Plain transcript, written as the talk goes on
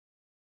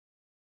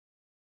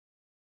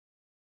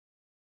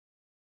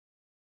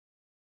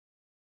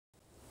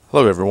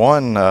Hello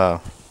everyone,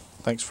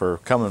 thanks for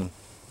coming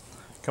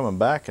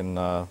back and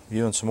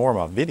viewing some more of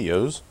my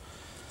videos.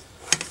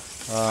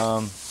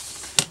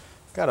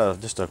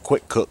 Got just a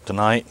quick cook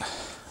tonight.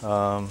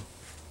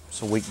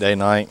 It's a weekday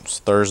night, it's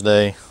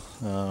Thursday.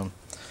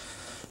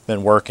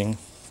 Been working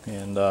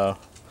and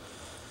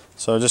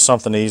so just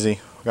something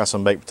easy. Got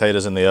some baked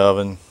potatoes in the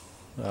oven,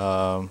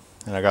 and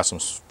I got some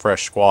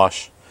fresh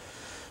squash,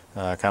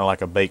 kind of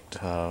like a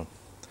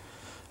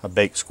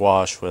baked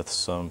squash with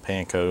some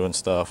panko and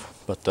stuff.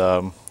 But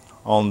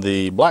on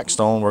the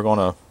Blackstone, we're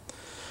gonna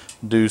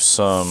do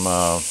some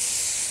I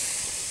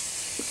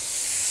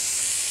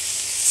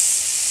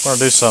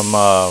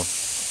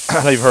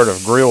know you've heard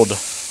of grilled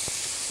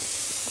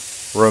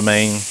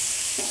romaine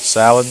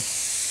salad.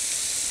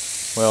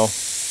 Well,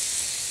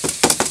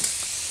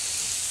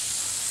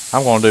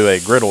 I'm gonna do a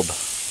griddled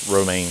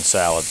romaine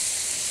salad.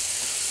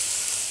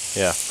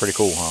 Yeah, pretty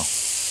cool, huh?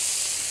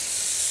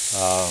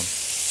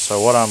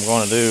 So what I'm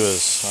going to do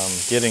is I'm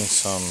getting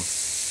some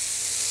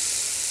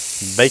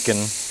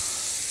bacon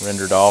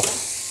rendered off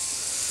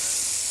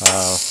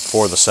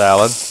for the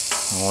salad.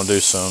 I'm going to do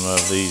some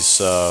of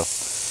these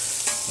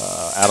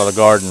out of the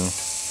garden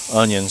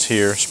onions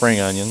here,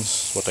 spring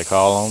onions, what they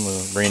call them,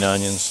 the green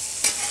onions.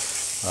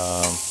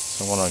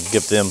 So I want to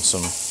give them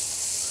some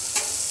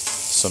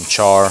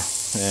char,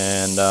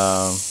 and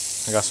I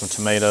got some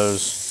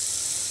tomatoes,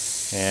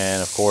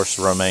 and of course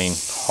romaine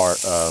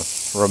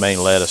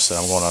lettuce that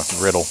I'm going to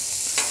griddle.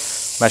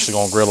 I'm actually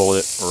going to griddle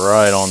it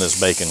right on this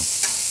bacon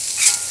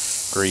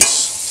grease.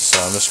 So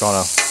I'm just going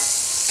to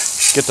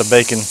get the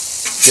bacon,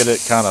 get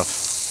it kind of,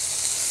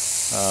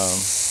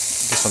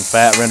 get some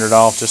fat rendered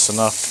off just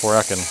enough where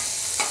I can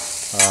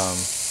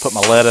put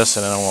my lettuce,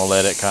 and then I'm going to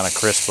let it kind of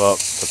crisp up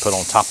to put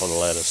on top of the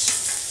lettuce.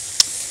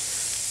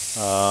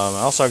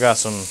 I also got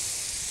some,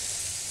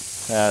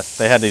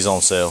 they had these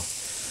on sale,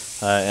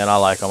 and I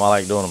like them. I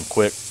like doing them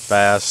quick,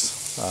 fast.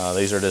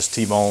 These are just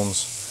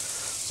T-bones.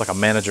 It's like a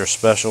manager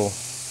special.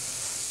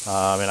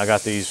 I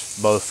got these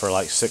both for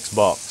like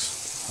 $6.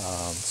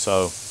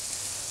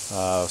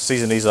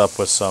 Season these up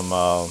with some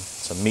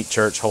Meat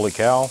Church Holy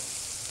Cow,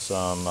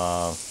 some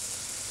a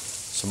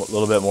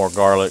little bit more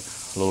garlic,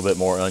 a little bit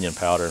more onion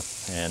powder,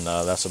 and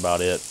that's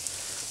about it.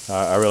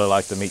 I really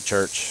like the Meat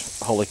Church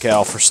Holy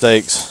Cow for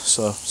steaks,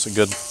 so it's a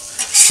good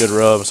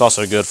rub. It's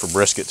also good for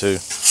brisket too.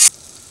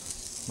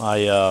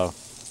 My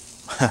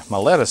my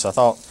lettuce, I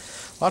thought,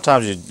 a lot of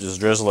times you just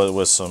drizzle it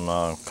with some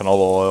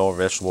canola oil,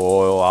 vegetable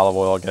oil, olive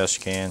oil, I guess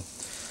you can.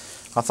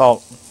 I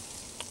thought,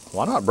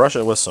 why not brush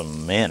it with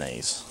some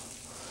mayonnaise,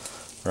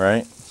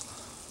 right?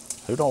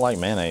 Who don't like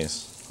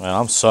mayonnaise?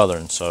 Well, I'm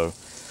Southern, so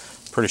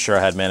pretty sure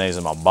I had mayonnaise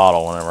in my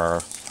bottle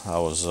whenever I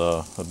was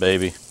a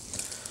baby.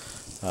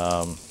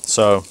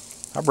 So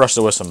I brushed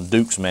it with some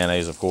Duke's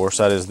mayonnaise, of course.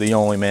 That is the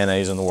only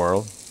mayonnaise in the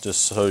world.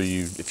 Just so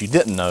if you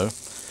didn't know,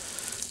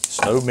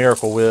 it's no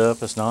Miracle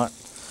Whip. It's not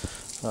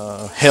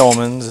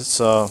Hellman's. It's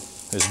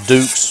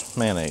Duke's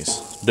mayonnaise.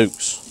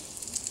 Duke's.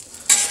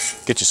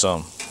 Get you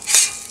some.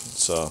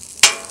 It's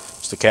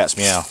the cat's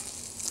meow.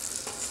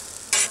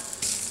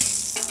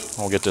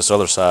 I'll get this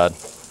other side.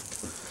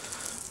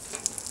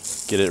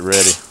 Get it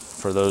ready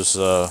for those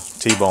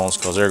T-bones,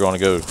 because they're going to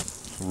go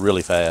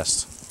really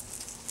fast,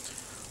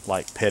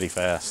 like petty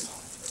fast.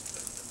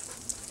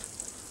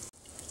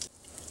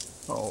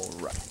 All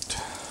right.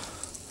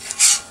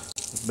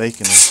 The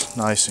bacon is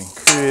nice and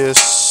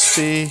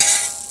crispy.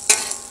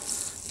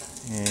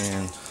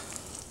 And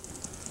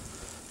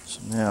so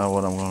now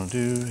what I'm going to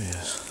do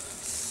is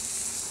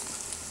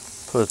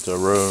put the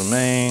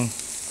romaine.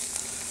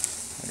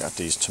 I got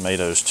these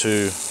tomatoes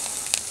too.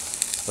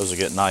 Those will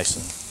get nice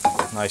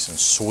and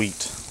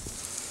sweet.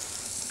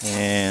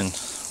 And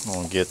I'm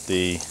going to get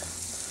the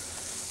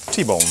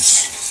T-bones.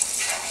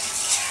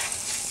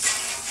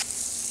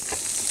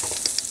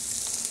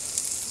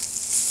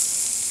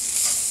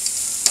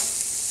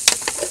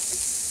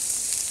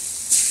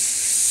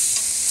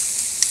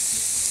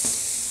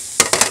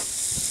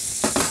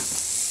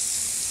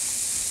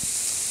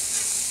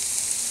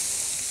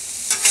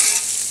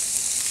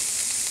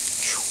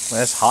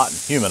 Man, it's hot and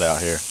humid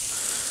out here.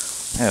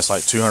 Man, it's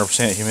like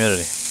 200%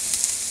 humidity.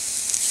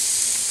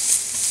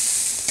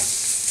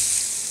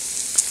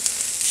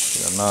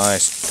 Get a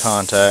nice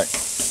contact.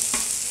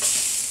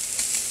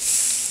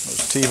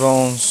 Those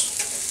T-bones.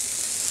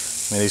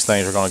 I mean, these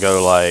things are going to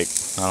go like,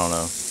 I don't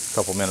know, a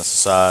couple minutes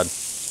aside.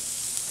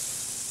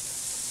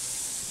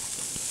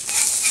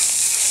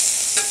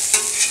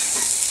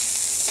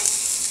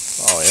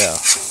 Oh yeah.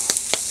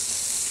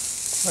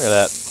 Look at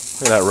that.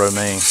 Look at that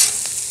romaine.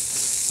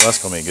 Well, that's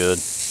going to be good,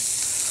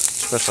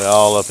 especially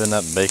all up in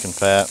that bacon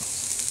fat.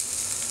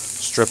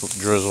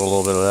 Drizzle a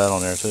little bit of that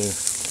on there too.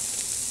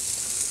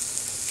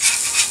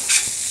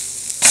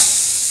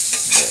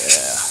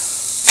 Yeah.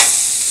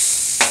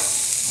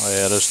 Oh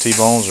yeah, those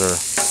T-bones are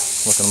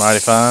looking mighty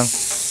fine.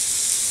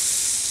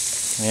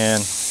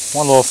 And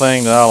one little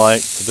thing that I like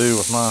to do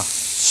with my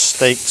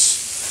steaks,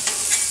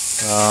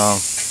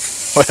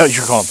 well,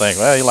 you're going to think,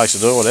 well, he likes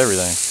to do it with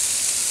everything.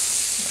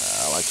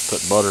 I like to put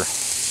butter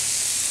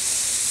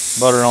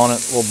butter on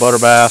it, a little butter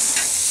bath.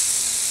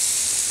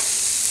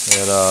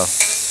 It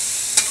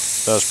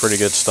does pretty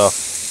good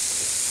stuff.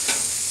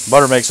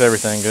 Butter makes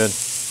everything good.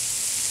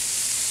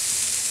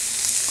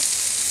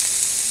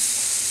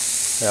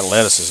 That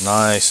lettuce is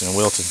nice and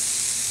wilted.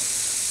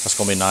 That's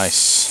gonna be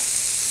nice.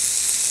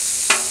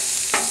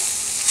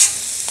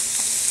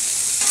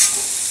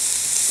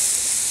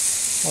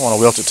 I don't want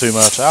to wilt it too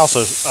much. I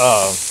also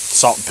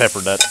salt and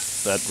peppered that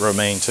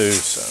romaine too.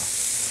 So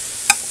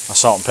I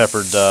salt and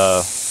peppered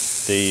the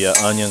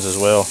onions as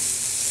well.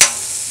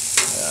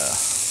 I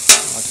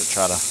like to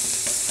try to.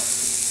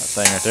 That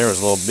thing right there was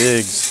a little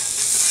big.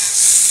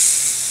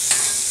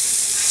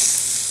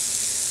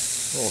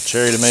 Little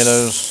cherry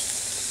tomatoes.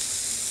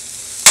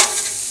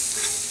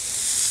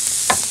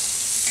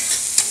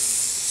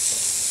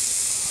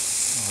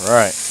 All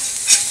right.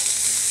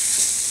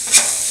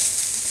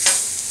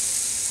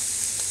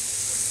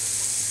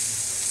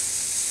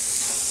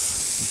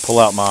 Pull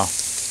out my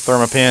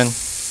Thermopen.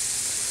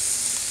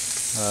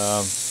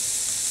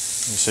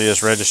 You see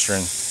us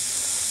registering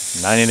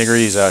 90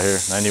 degrees out here.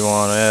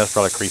 91. That's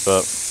probably creep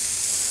up.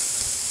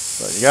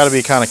 But you got to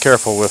be kind of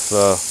careful with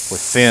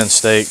thin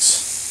steaks.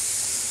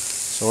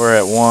 So we're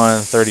at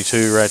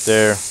 132 right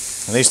there,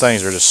 and these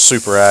things are just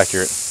super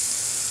accurate.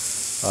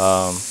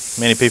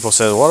 Many people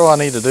say, "What do I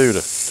need to do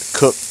to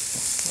cook?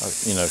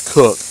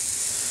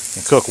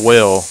 Cook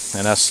well?"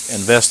 And that's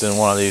invest in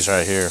one of these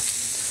right here.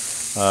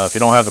 If you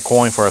don't have the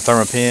coin for a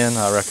Thermopen,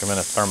 I recommend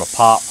a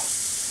Thermopop.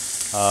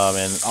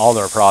 And all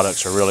their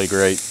products are really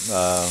great.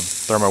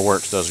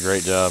 Thermoworks does a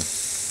great job.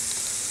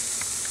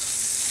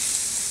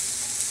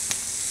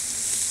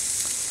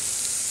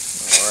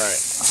 All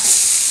right.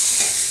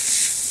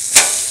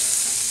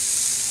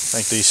 I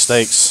think these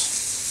steaks,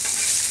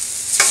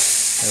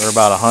 they're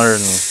about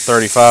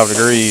 135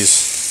 degrees.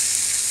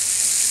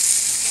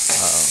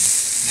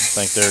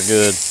 I think they're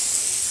good.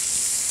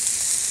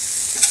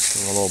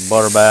 Give them a little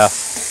butter bath.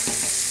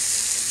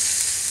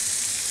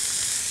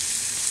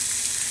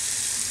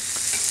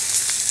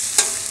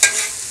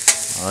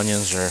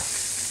 Onions are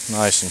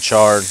nice and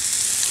charred.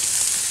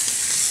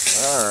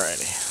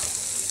 Alrighty.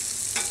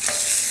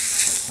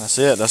 That's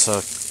it. That's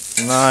a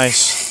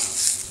nice.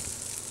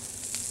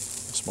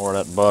 Some more of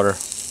that butter.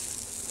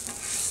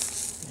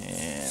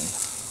 And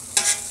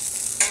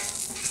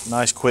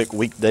nice quick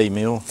weekday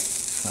meal.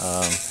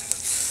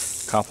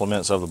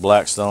 Compliments of the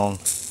Blackstone.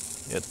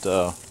 It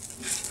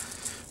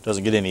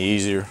doesn't get any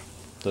easier.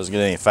 Doesn't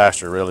get any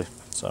faster really.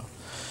 So.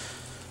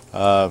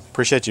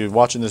 Appreciate you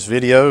watching this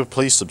video.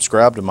 Please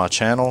subscribe to my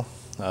channel.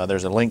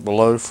 There's a link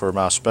below for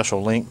my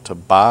special link to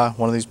buy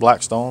one of these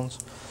Blackstones.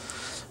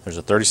 There's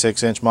a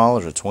 36-inch model,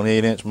 there's a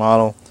 28-inch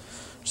model,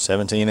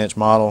 17-inch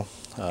model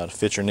to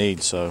fit your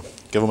needs. So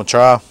give them a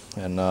try,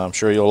 and I'm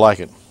sure you'll like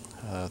it.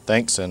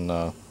 Thanks, and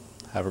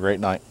have a great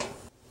night.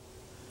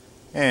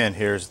 And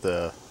here's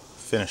the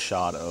finished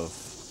shot of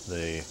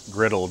the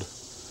griddled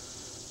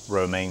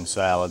romaine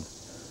salad.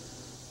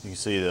 You can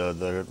see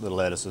the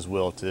lettuce is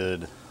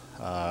wilted.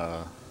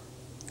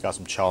 Got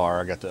some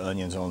char, I got the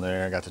onions on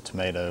there, I got the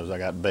tomatoes, I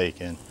got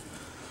bacon.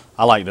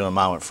 I like doing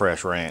mine with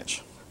fresh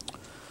ranch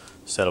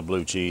instead of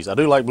blue cheese. I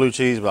do like blue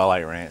cheese, but I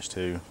like ranch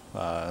too.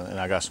 And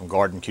I got some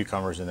garden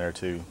cucumbers in there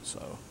too.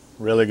 So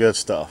really good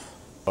stuff.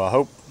 I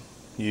hope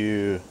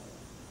you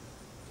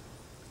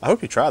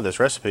try this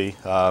recipe.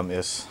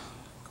 It's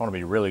going to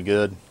be really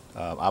good,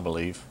 I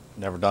believe.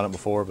 Never done it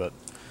before, but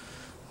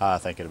I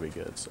think it'll be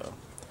good. So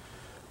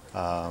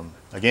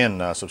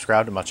again,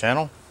 subscribe to my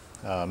channel.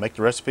 Make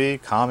the recipe,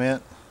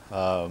 comment,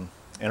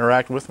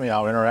 interact with me.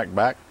 I'll interact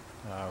back.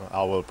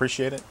 I will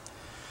appreciate it.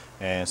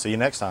 And see you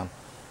next time.